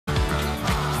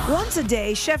Once a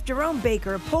day, Chef Jerome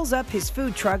Baker pulls up his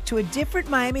food truck to a different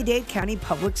Miami-Dade County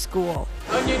public school.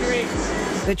 Onion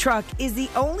rings. The truck is the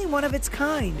only one of its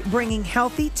kind, bringing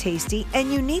healthy, tasty,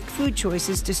 and unique food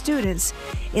choices to students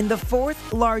in the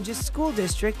fourth largest school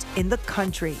district in the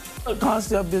country. The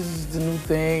concept is the new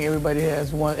thing. Everybody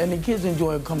has one, and the kids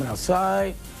enjoy coming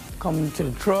outside, coming to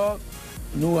the truck,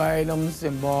 new items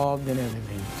involved and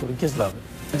everything. So the kids love it.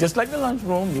 Just like the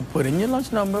lunchroom, you put in your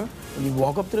lunch number, and you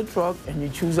walk up to the truck, and you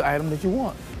choose the item that you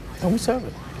want, and we serve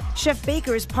it. Chef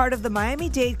Baker is part of the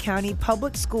Miami-Dade County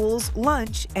Public Schools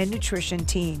lunch and nutrition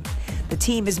team. The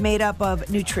team is made up of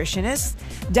nutritionists,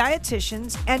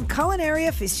 dietitians, and culinary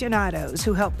aficionados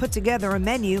who help put together a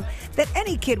menu that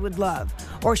any kid would love.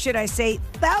 Or should I say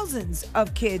thousands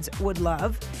of kids would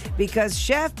love, because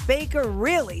Chef Baker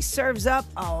really serves up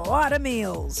a lot of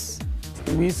meals.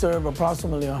 We serve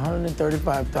approximately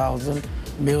 135,000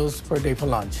 meals per day for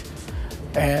lunch.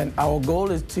 And our goal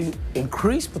is to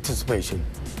increase participation.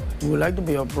 We would like to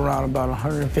be up around about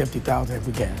 150,000 if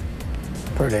we can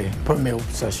per day, per meal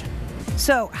session.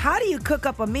 So how do you cook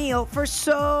up a meal for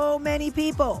so many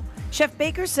people? Chef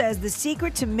Baker says the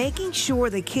secret to making sure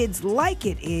the kids like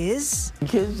it is...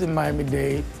 Kids in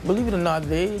Miami-Dade, believe it or not,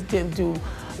 they tend to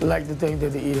like the things that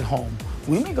they eat at home.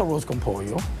 We make arroz con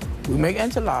pollo, we make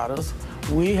enchiladas,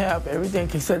 we have everything,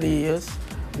 quesadillas,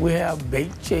 we have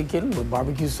baked chicken with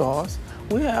barbecue sauce.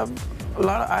 We have a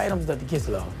lot of items that the kids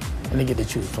love and they get to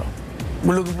choose from.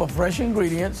 We're looking for fresh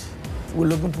ingredients. We're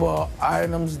looking for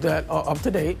items that are up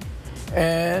to date,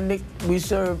 and we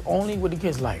serve only what the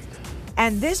kids like.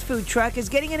 And this food truck is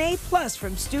getting an A+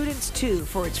 from students too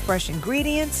for its fresh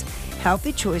ingredients,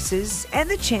 healthy choices, and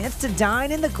the chance to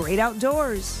dine in the great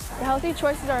outdoors. The healthy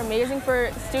choices are amazing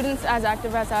for students as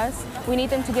active as us. We need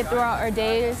them to get throughout our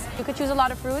days. You could choose a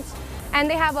lot of fruits, and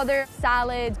they have other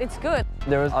salads. It's good.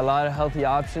 There was a lot of healthy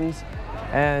options,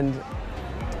 and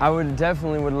I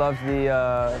definitely would love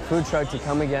the food truck to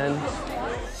come again.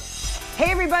 Hey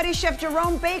everybody, Chef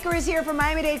Jerome Baker is here from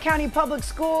Miami-Dade County Public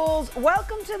Schools.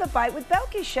 Welcome to the Bite with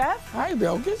Belkys, Chef. Hi,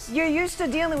 Belkys. You're used to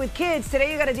dealing with kids.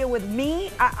 Today you got to deal with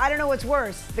me. I don't know what's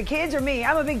worse, the kids or me.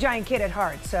 I'm a big giant kid at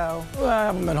heart, so.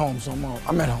 Well, I'm at home, so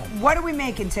I'm at home. What are we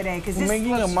making today? Because this We're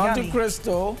making looks a Monte yummy.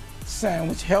 Cristo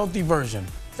sandwich, healthy version.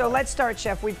 So let's start,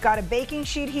 Chef. We've got a baking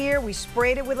sheet here. We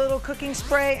sprayed it with a little cooking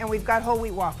spray, and we've got whole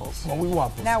wheat waffles. Whole wheat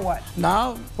waffles. Now what?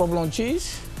 Now, provolone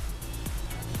cheese,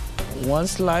 one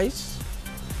slice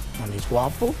on each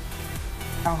waffle.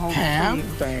 Ham,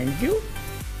 thank you.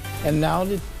 And now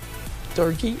the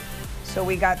turkey. So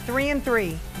we got 3 and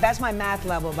 3. That's my math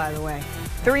level, by the way.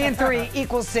 3 and 3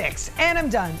 equals 6. And I'm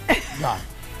done. Done.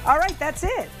 All right, that's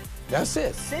it. That's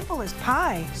it. Simple as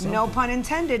pie. Simple. No pun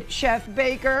intended, Chef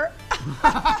Baker.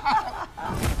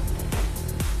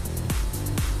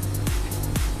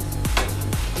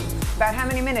 About how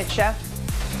many minutes, Chef?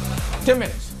 10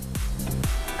 minutes.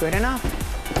 Good enough.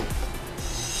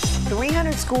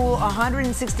 300 school,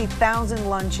 160,000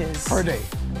 lunches. Per day.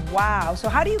 Wow. So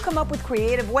how do you come up with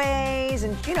creative ways?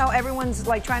 And, you know, everyone's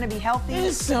like trying to be healthy.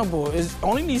 It's simple. It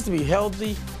only needs to be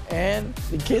healthy, and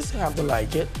the kids have to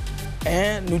like it,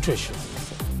 and nutrition.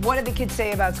 What did the kids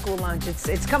say about school lunch?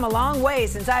 It's come a long way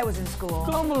since I was in school.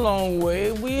 Come a long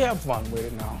way. We have fun with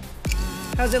it now.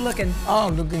 How's it looking? Oh,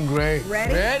 looking great.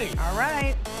 Ready? Ready. All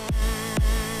right.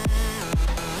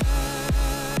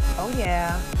 Oh,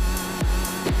 yeah.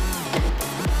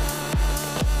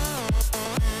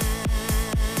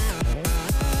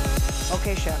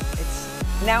 Okay, Chef.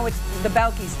 Now it's the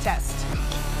Belkys test.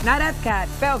 Not Epcot,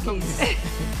 Belkys.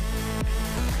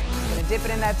 Gonna dip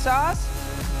it in that sauce.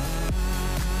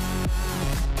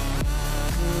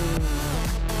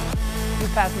 You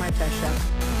passed my test, Chef.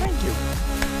 Thank you.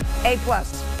 A+.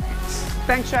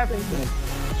 Thanks, Chef.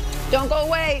 Don't go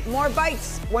away. More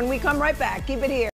bites when we come right back. Keep it here.